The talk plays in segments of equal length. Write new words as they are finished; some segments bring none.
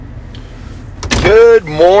Good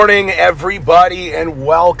morning, everybody, and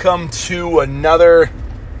welcome to another...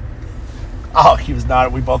 Oh, he was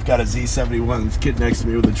not. We both got a Z71. This kid next to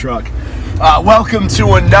me with a truck. Welcome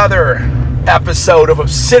to another episode of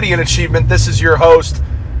Obsidian Achievement. This is your host,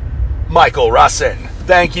 Michael Russin.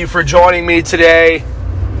 Thank you for joining me today.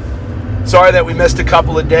 Sorry that we missed a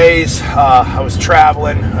couple of days. I was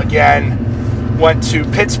traveling again. Went to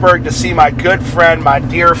Pittsburgh to see my good friend, my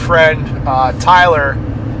dear friend, Tyler.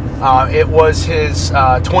 It was his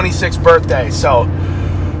 26th birthday, so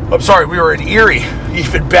I'm sorry, we were in Erie,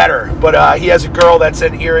 even better, but he has a girl that's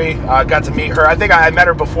in Erie. Got to meet her. I think I met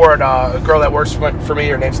her before, and a girl that works for me,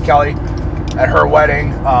 her name's Kelly, at her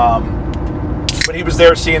wedding, but he was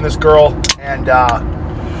there seeing this girl, and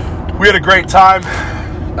we had a great time.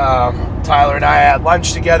 Tyler and I had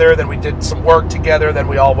lunch together, then we did some work together, then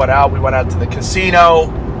we all went out. We went out to the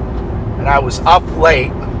casino, and I was up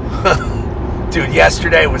late. Dude,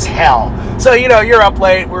 yesterday was hell. So, you're up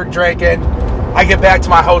late, we're drinking. I get back to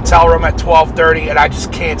my hotel room at 12:30, and I just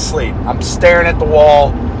can't sleep. I'm staring at the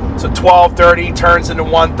wall. So 12:30 turns into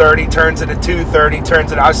 1:30, turns into 2:30,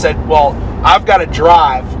 turns into... I said, well, I've got to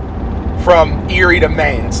drive from Erie to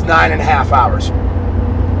Maine. It's 9.5 hours.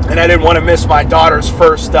 And I didn't want to miss my daughter's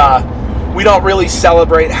first... we don't really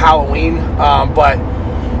celebrate Halloween, but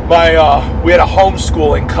we had a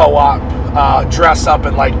homeschooling co-op. Dress up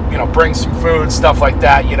and bring some food, stuff like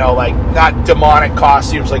that, not demonic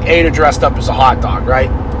costumes, like Ada dressed up as a hot dog, right?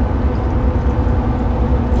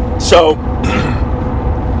 So,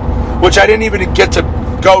 which I didn't even get to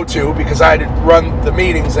go to because I had to run the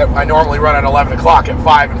meetings that I normally run at 11 o'clock at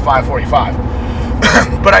 5 and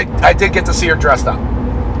 5:45. But I did get to see her dressed up.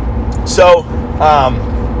 So,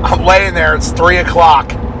 I'm laying there, it's 3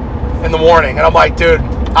 o'clock in the morning, and I'm like, dude,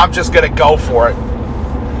 I'm just going to go for it.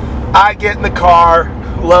 I get in the car,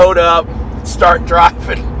 load up, start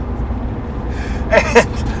driving,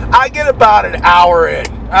 and I get about an hour in,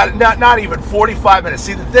 not even 45 minutes.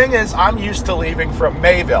 See, the thing is, I'm used to leaving from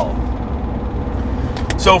Mayville.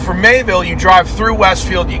 So from Mayville, you drive through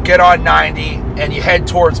Westfield, you get on 90, and you head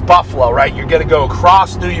towards Buffalo, right? You're going to go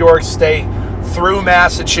across New York State, through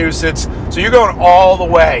Massachusetts. So you're going all the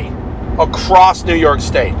way across New York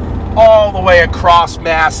State, all the way across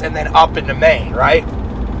Mass, and then up into Maine, right?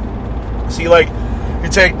 See, you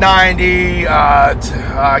take 90,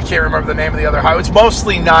 I can't remember the name of the other highway. It's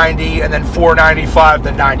mostly 90, and then 495,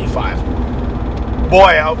 then 95.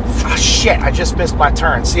 Boy, shit, I just missed my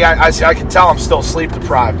turn. See, I can tell I'm still sleep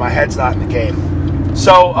deprived. My head's not in the game.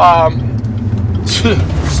 So,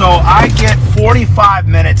 so I get 45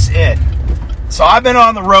 minutes in. So I've been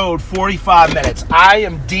on the road 45 minutes. I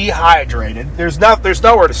am dehydrated. There's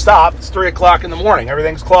nowhere to stop. It's 3 o'clock in the morning.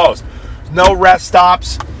 Everything's closed. No rest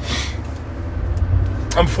stops.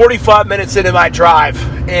 I'm 45 minutes into my drive,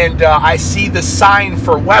 and I see the sign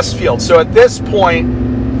for Westfield. So at this point,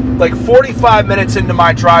 45 minutes into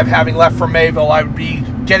my drive, having left from Mayville, I would be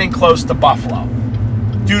getting close to Buffalo.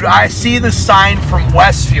 Dude, I see the sign from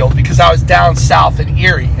Westfield because I was down south in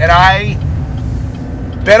Erie, and I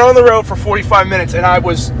been on the road for 45 minutes, and I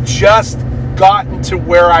was just gotten to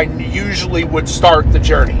where I usually would start the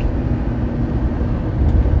journey.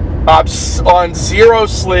 I'm on zero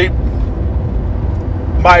sleep.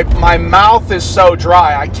 My mouth is so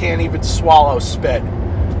dry, I can't even swallow spit.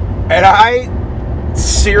 And I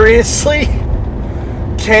seriously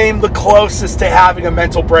came the closest to having a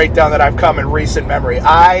mental breakdown that I've come in recent memory.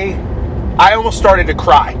 I almost started to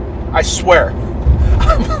cry. I swear.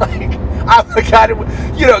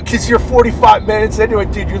 Because you're 45 minutes into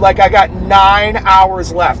it, dude. You're like, I got 9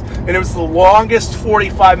 hours left. And it was the longest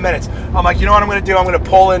 45 minutes. I'm like, you know what I'm going to do? I'm going to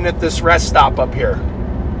pull in at this rest stop up here.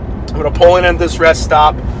 I'm going to pull in at this rest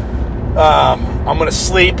stop. I'm going to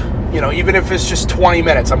sleep, even if it's just 20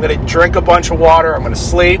 minutes. I'm going to drink a bunch of water. I'm going to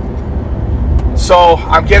sleep. So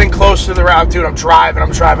I'm getting close to the route, dude. I'm driving.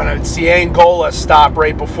 It's the Angola stop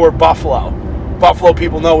right before Buffalo. Buffalo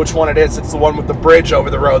people know which one it is. It's the one with the bridge over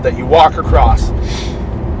the road that you walk across.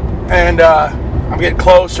 And I'm getting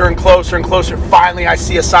closer and closer and closer. Finally, I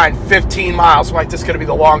see a sign, 15 miles. I'm like, this is going to be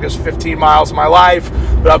the longest 15 miles of my life.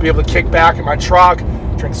 But I'll be able to kick back in my truck,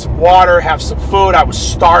 drink some water, have some food. I was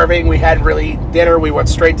starving. We hadn't really eaten dinner. We went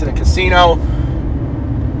straight to the casino.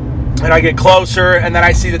 And I get closer, and then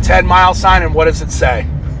I see the 10-mile sign, and what does it say?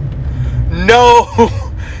 No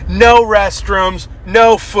restrooms,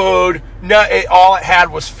 no food. All it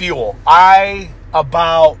had was fuel. I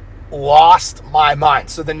about lost my mind.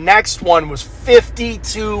 So the next one was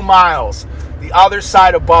 52 miles, the other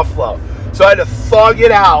side of Buffalo. So I had to thug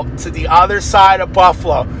it out to the other side of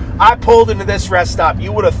Buffalo. I pulled into this rest stop.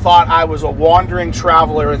 You would have thought I was a wandering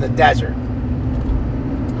traveler in the desert.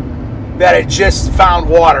 that had just found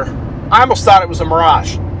water. I almost thought it was a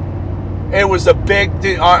mirage. It was a big,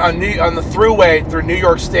 on the thruway through New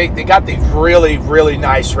York State, they got these really, really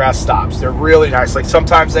nice rest stops. They're really nice. Like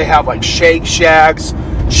sometimes they have like Shake Shacks,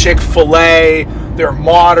 Chick-fil-A. They're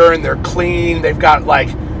modern, they're clean. They've got like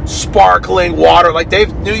sparkling water. Like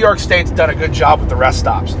New York State's done a good job with the rest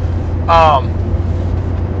stops.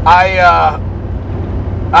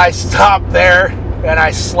 I stopped there and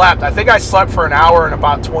I slept. I think I slept for an hour and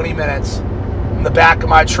about 20 minutes in the back of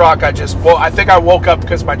my truck. I think I woke up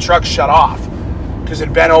because my truck shut off because it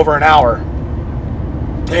had been over an hour,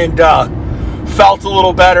 and felt a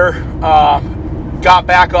little better. Got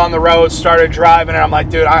back on the road, started driving, and I'm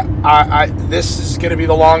like, dude, this is going to be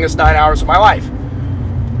the longest 9 hours of my life.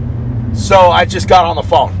 So I just got on the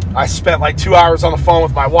phone. I spent like 2 hours on the phone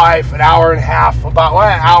with my wife, an hour and a half, about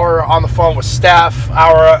an hour on the phone with Steph,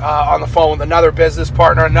 hour on the phone with another business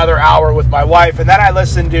partner, another hour with my wife, and then I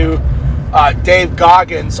listened to Dave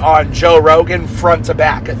Goggins on Joe Rogan front to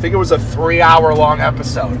back. I think it was a 3-hour long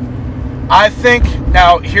episode. I think,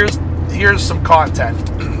 now here's some content.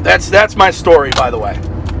 That's my story, by the way.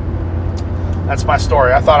 That's my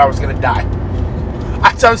story. I thought I was going to die.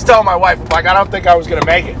 I was telling my wife, I'm like, I don't think I was going to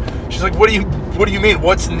make it. She's like, what do you mean?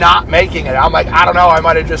 What's not making it? I'm like, I don't know. I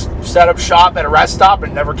might have just set up shop at a rest stop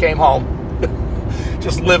and never came home.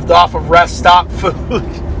 Just lived off of rest stop food.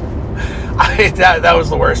 That was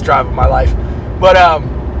the worst drive of my life. But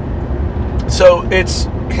so it's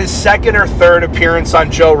his second or third appearance on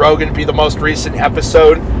Joe Rogan to be the most recent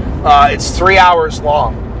episode. It's 3 hours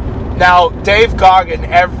long. Now, Dave Goggins,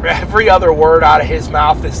 every other word out of his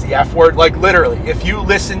mouth is the F word. Like, literally, if you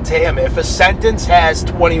listen to him, if a sentence has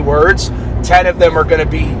 20 words, 10 of them are going to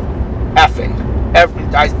be effing.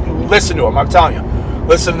 Listen to him, I'm telling you.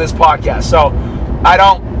 Listen to this podcast. So, I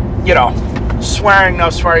don't, swearing, no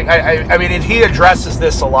swearing. I mean, and he addresses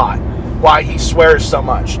this a lot, why he swears so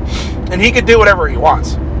much. And he could do whatever he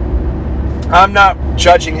wants. I'm not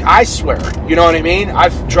judging. I swear. You know what I mean?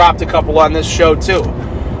 I've dropped a couple on this show, too.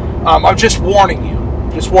 I'm just warning you.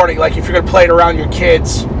 Like, if you're going to play it around your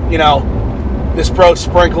kids, this bro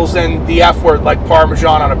sprinkles in the F word like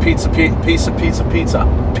Parmesan on a piece of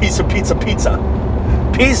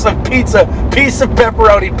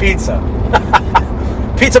pepperoni pizza.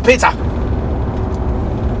 Pizza.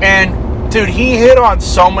 And, dude, he hit on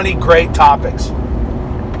so many great topics.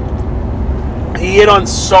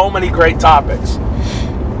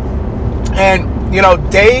 And,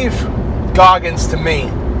 Dave Goggins, to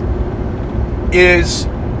me,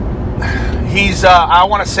 I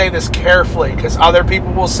want to say this carefully because other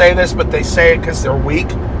people will say this, but they say it because they're weak.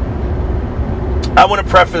 I want to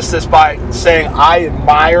preface this by saying I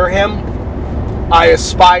admire him. I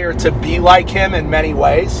aspire to be like him in many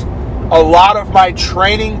ways. A lot of my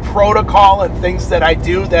training protocol and things that I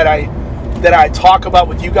do that I talk about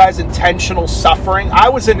with you guys, intentional suffering. I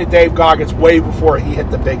was into Dave Goggins way before he hit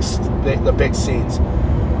the big scenes.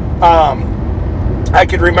 I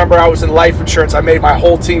can remember I was in life insurance. I made my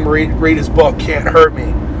whole team read his book, Can't Hurt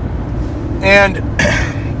Me. And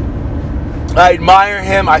I admire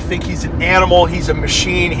him. I think he's an animal. He's a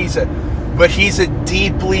machine. But he's a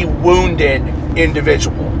deeply wounded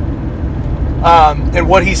individual. And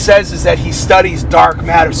what he says is that he studies dark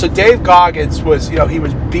matter. So Dave Goggins was, he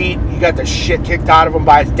was beat. He got the shit kicked out of him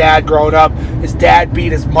by his dad growing up. His dad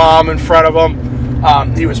beat his mom in front of him.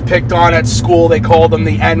 He was picked on at school. They called him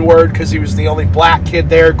the N-word because he was the only black kid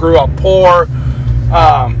there, grew up poor.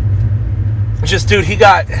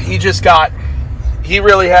 He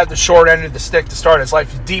really had the short end of the stick to start his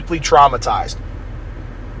life. He's deeply traumatized.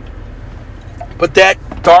 But that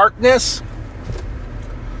darkness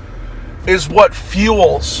is what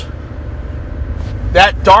fuels.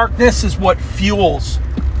 That darkness is what fuels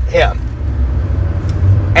him.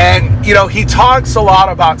 And, he talks a lot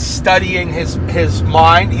about studying his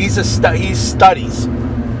mind. He studies.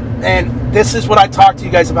 And this is what I talk to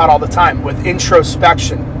you guys about all the time with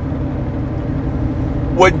introspection.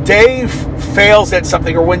 When Dave fails at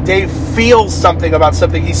something or when Dave feels something about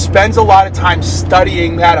something, he spends a lot of time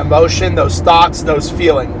studying that emotion, those thoughts, those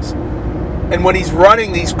feelings. And when he's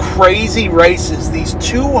running these crazy races, these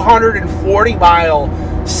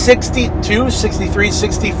 240-mile, 62, 63,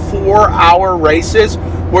 64-hour races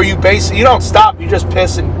where you don't stop, you just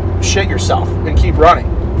piss and shit yourself and keep running.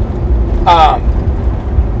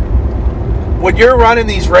 When you're running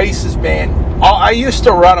these races, man, I used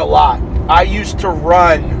to run a lot. I used to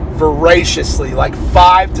run voraciously, like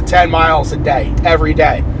 5 to 10 miles a day, every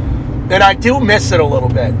day. And I do miss it a little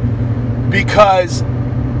bit because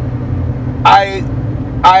I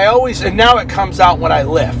always, and now it comes out when I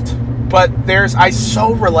lift, but I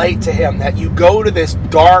so relate to him that you go to this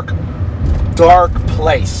dark dark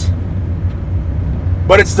place.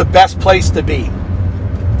 But it's the best place to be.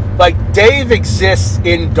 Like, Dave exists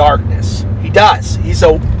in darkness. He does. He's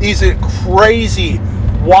a crazy,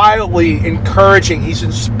 wildly encouraging. He's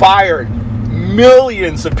inspired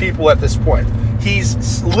millions of people at this point.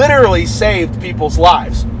 He's literally saved people's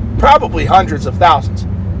lives. Probably hundreds of thousands.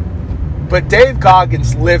 But Dave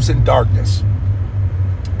Goggins lives in darkness.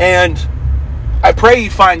 And I pray he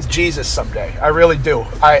finds Jesus someday. I really do.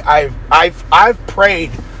 I've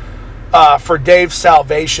prayed for Dave's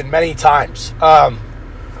salvation many times.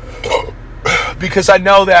 Because I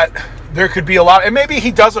know that there could be a lot, and maybe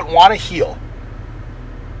he doesn't want to heal.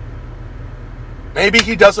 Maybe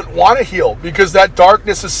he doesn't want to heal because that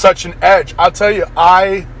darkness is such an edge. I'll tell you,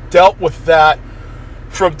 I dealt with that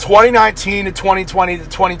from 2019 to 2020 to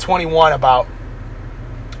 2021 about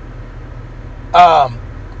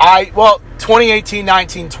 2018,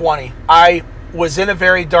 19, 20. I was in a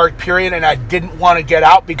very dark period and I didn't want to get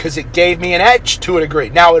out because it gave me an edge to a degree.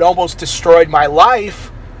 Now, it almost destroyed my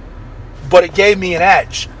life, but it gave me an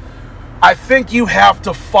edge. I think you have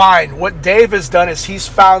to find, what Dave has done is he's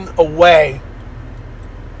found a way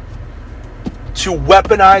to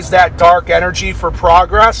weaponize that dark energy for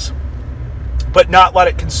progress, but not let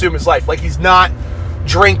it consume his life. Like, he's not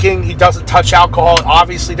drinking, he doesn't touch alcohol,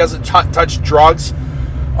 obviously doesn't touch drugs.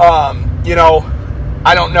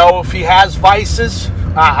 I don't know if he has vices.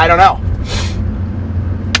 I don't know.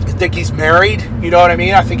 I think he's married. You know what I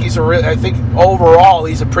mean? I think I think overall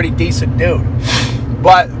he's a pretty decent dude.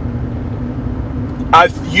 But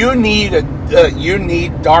you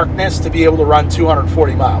need darkness to be able to run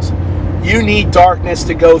 240 miles. You need darkness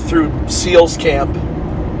to go through SEALs camp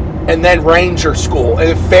and then Ranger school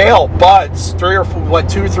and fail BUD/S 2 or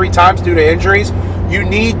 3 times due to injuries. You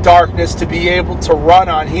need darkness to be able to run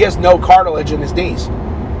on. He has no cartilage in his knees.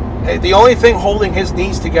 The only thing holding his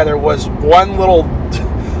knees together was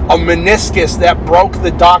a meniscus that broke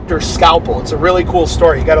the doctor's scalpel. It's a really cool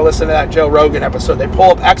story. You got to listen to that Joe Rogan episode. They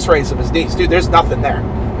pull up x-rays of his knees. Dude, there's nothing there.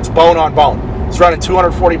 It's bone on bone. He's running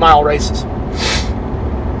 240-mile races.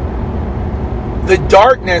 The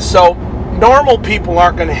darkness, so normal people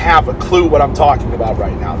aren't going to have a clue what I'm talking about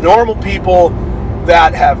right now. Normal people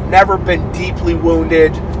that have never been deeply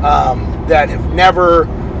wounded, that have never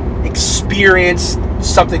experienced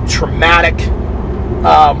something traumatic,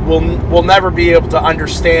 will never be able to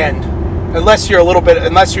understand unless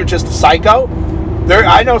you're just a psycho.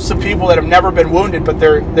 I know some people that have never been wounded, but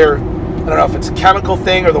they're I don't know if it's a chemical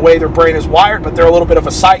thing or the way their brain is wired, but they're a little bit of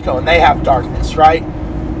a psycho and they have darkness, right?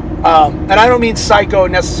 And I don't mean psycho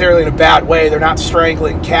necessarily in a bad way. They're not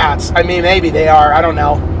strangling cats. I mean, maybe they are. I don't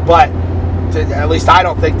know. But at least I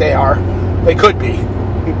don't think they are. They could be,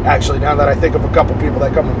 actually, now that I think of a couple people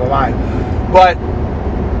that come to my mind. But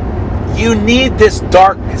you need this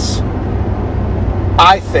darkness,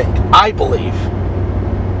 I believe,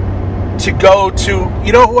 to go to,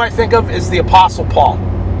 you know who I think of is the Apostle Paul,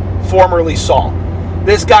 formerly Saul.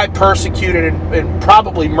 This guy persecuted and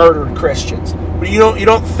probably murdered Christians. But you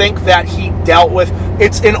don't think that he dealt with,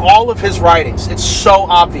 it's in all of his writings. It's so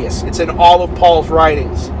obvious. It's in all of Paul's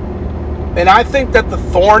writings. And I think that the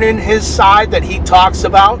thorn in his side that he talks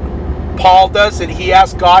about, Paul does, that he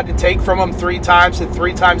asked God to take from him 3 times, and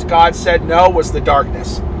 3 times God said no, was the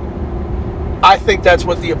darkness. I think that's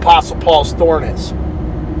what the Apostle Paul's thorn is.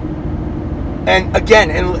 And again,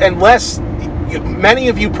 unless many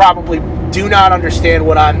of you probably do not understand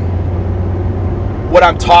what I'm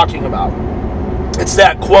talking about. It's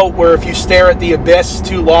that quote where if you stare at the abyss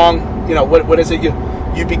too long, what is it?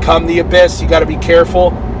 You become the abyss. You got to be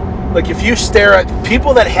careful. Like, if you stare at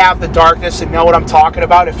people that have the darkness and know what I'm talking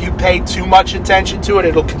about, if you pay too much attention to it,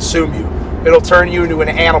 it'll consume you. It'll turn you into an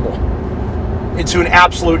animal, into an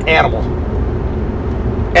absolute animal.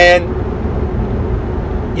 And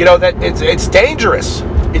that it's dangerous.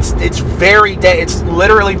 It's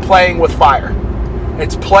literally playing with fire.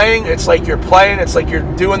 It's like you're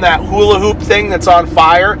doing that hula hoop thing that's on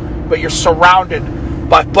fire, but you're surrounded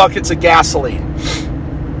by buckets of gasoline.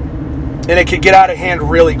 And it could get out of hand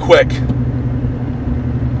really quick.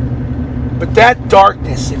 But that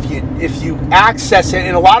darkness, if you access it,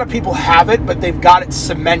 and a lot of people have it, but they've got it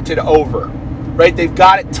cemented over, right? They've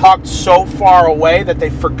got it tucked so far away that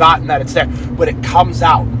they've forgotten that it's there. But it comes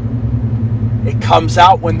out. It comes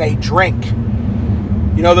out when they drink.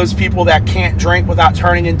 You know those people that can't drink without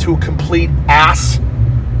turning into a complete ass?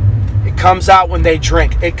 It comes out when they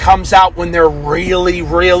drink. It comes out when they're really,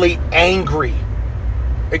 really angry.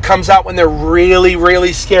 It comes out when they're really,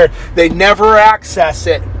 really scared. They never access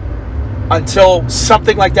it until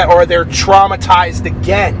something like that, or they're traumatized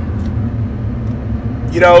again.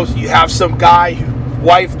 You have some guy who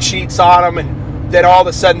wife cheats on him, and then all of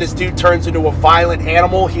a sudden this dude turns into a violent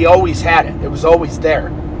animal. He always had it. It was always there.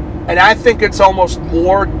 And I think it's almost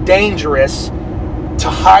more dangerous to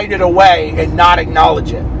hide it away and not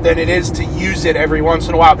acknowledge it than it is to use it every once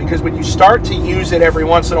in a while. Because when you start to use it every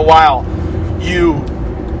once in a while, you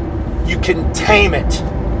can tame it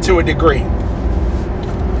to a degree.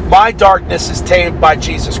 My darkness is tamed by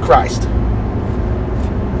Jesus Christ.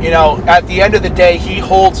 You know, at the end of the day, he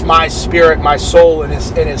holds my spirit, my soul in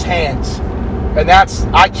his hands. And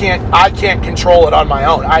I can't control it on my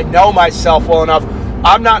own. I know myself well enough.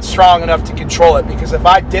 I'm not strong enough to control it, because if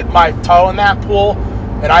I dip my toe in that pool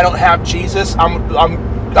and I don't have Jesus,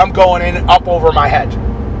 I'm going in up over my head.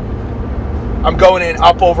 I'm going in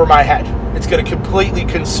up over my head. It's going to completely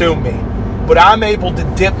consume me. But I'm able to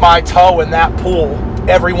dip my toe in that pool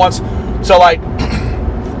every once. So like,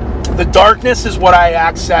 the darkness is what I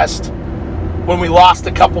accessed when we lost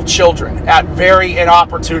a couple children at very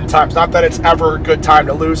inopportune times. Not that it's ever a good time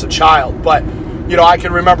to lose a child, but you know, I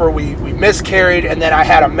can remember we miscarried, and then I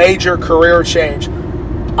had a major career change.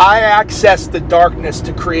 I accessed the darkness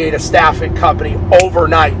to create a staffing company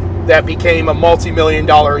overnight that became a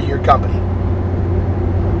multi-million-dollar a year company.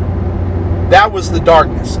 That was the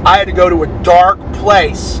darkness. I had to go to a dark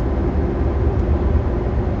place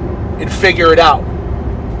and figure it out.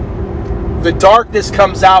 The darkness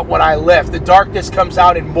comes out when I lift. The darkness comes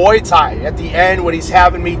out in Muay Thai at the end when he's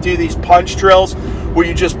having me do these punch drills where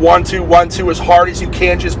you just 1-2, 1-2 as hard as you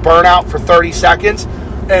can, just burn out for 30 seconds.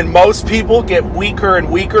 And most people get weaker and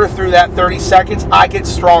weaker through that 30 seconds. I get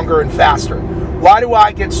stronger and faster. Why do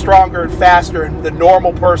I get stronger and faster and the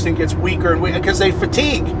normal person gets weaker and weaker? Because they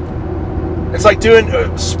fatigue. It's like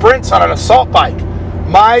doing sprints on an assault bike.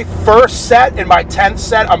 My first set and my 10th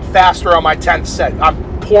set, I'm faster on my 10th set. I'm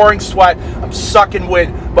pouring sweat, I'm sucking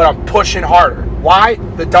wind, but I'm pushing harder. Why?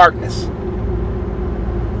 The darkness.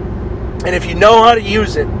 And if you know how to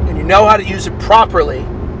use it, and you know how to use it properly,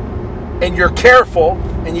 and you're careful,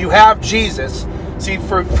 and you have Jesus. See,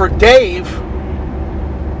 for Dave,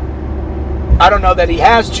 I don't know that he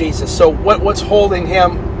has Jesus. So what's holding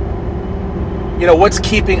him? You know, what's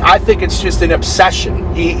keeping? I think it's just an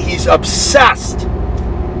obsession. He's obsessed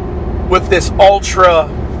with this ultra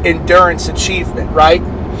endurance achievement, right?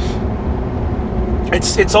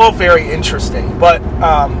 It's all very interesting, but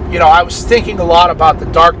you know, I was thinking a lot about the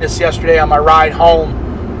darkness yesterday on my ride home,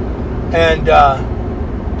 and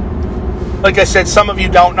like I said, some of you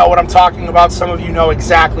don't know what I'm talking about. Some of you know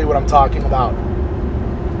exactly what I'm talking about.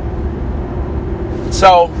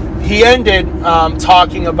 So he ended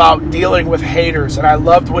talking about dealing with haters, and I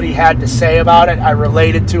loved what he had to say about it. I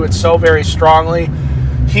related to it so very strongly.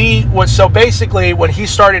 So basically, when he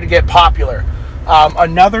started to get popular,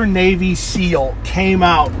 another Navy SEAL came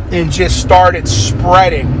out and just started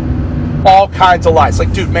spreading all kinds of lies.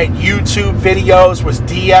 Like, dude made YouTube videos, was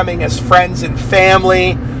DMing his friends and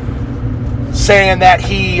family, saying that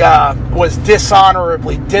he was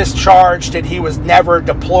dishonorably discharged and he was never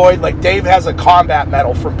deployed. Like, Dave has a combat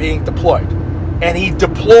medal from being deployed, and he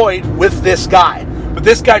deployed with this guy. But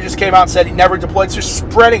this guy just came out and said he never deployed. It's just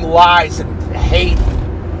spreading lies and hate.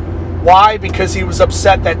 Why? Because he was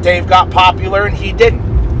upset that Dave got popular and he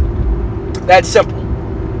didn't. That's simple.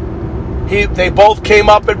 They both came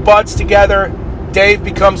up in butts together. Dave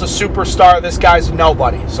becomes a superstar. This guy's a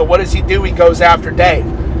nobody. So what does he do? He goes after Dave.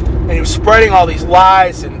 And he was spreading all these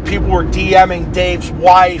lies, and people were DMing Dave's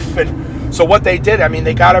wife. And so what they did, I mean,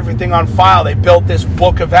 they got everything on file. They built this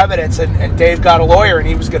book of evidence, and Dave got a lawyer, and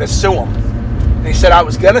he was going to sue him. And he said, I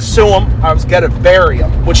was going to sue him. I was going to bury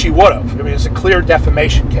him, which he would have. I mean, it's a clear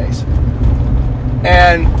defamation case.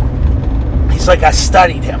 And he's like, I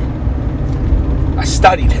studied him.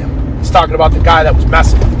 He's talking about the guy that was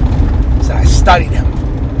messing with him. He said, I studied him.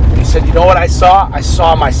 And he said, you know what I saw? I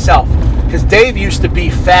saw myself. Because Dave used to be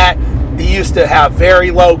fat. He used to have very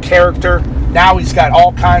low character. Now he's got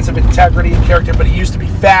all kinds of integrity and character, but he used to be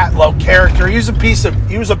fat, low character. He was a piece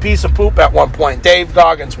of poop at one point. Dave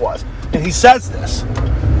Goggins was. And he says this.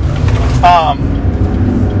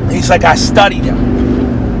 He's like, I studied him.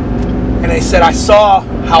 And he said, I saw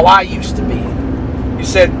how I used to be. He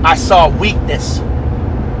said, I saw weakness.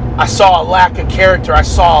 I saw a lack of character. I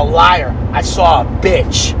saw a liar. I saw a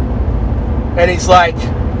bitch. And he's like,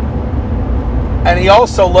 and he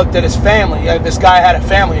also looked at his family. This guy had a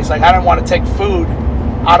family. He's like, I didn't want to take food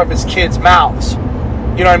out of his kids' mouths.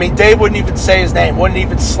 You know what I mean? Dave wouldn't even say his name, wouldn't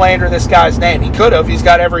even slander this guy's name. He could have. He's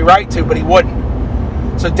got every right to, but he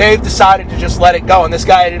wouldn't. So Dave decided to just let it go. And this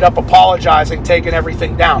guy ended up apologizing, taking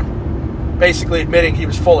everything down. Basically admitting he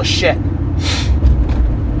was full of shit.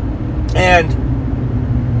 And,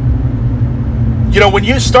 you know, when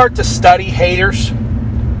you start to study haters,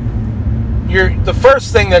 the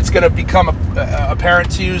first thing that's going to become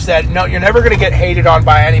apparent to you is that no, you're never going to get hated on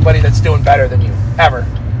by anybody that's doing better than you, ever.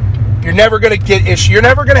 You're never going to get issue. You're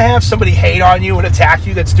never going to have somebody hate on you and attack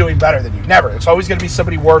you that's doing better than you. Never. It's always going to be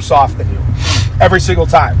somebody worse off than you, every single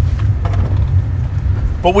time.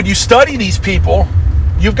 But when you study these people,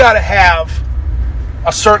 you've got to have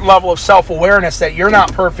a certain level of self-awareness that you're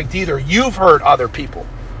not perfect either. You've hurt other people.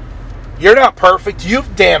 You're not perfect.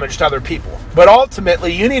 You've damaged other people. But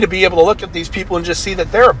ultimately, you need to be able to look at these people and just see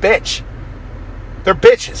that they're a bitch. They're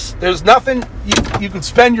bitches. There's nothing, you can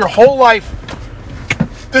spend your whole life.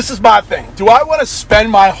 This is my thing. Do I want to spend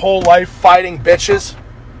my whole life fighting bitches?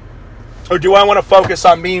 Or do I want to focus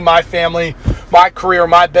on me, my family, my career,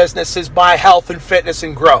 my businesses, my health and fitness,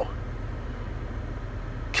 and grow?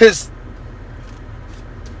 Because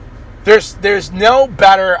there's no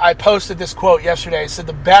better. I posted this quote yesterday. I said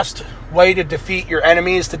the best way to defeat your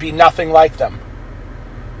enemy is to be nothing like them.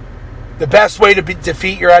 The best way to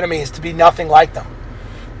defeat your enemy is to be nothing like them.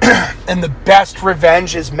 And the best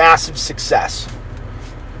revenge is massive success.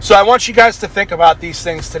 So I want you guys to think about these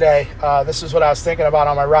things today. This is what I was thinking about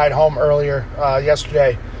on my ride home earlier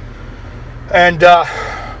yesterday. And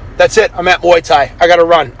that's it. I'm at Muay Thai. I got to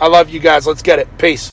run. I love you guys. Let's get it. Peace.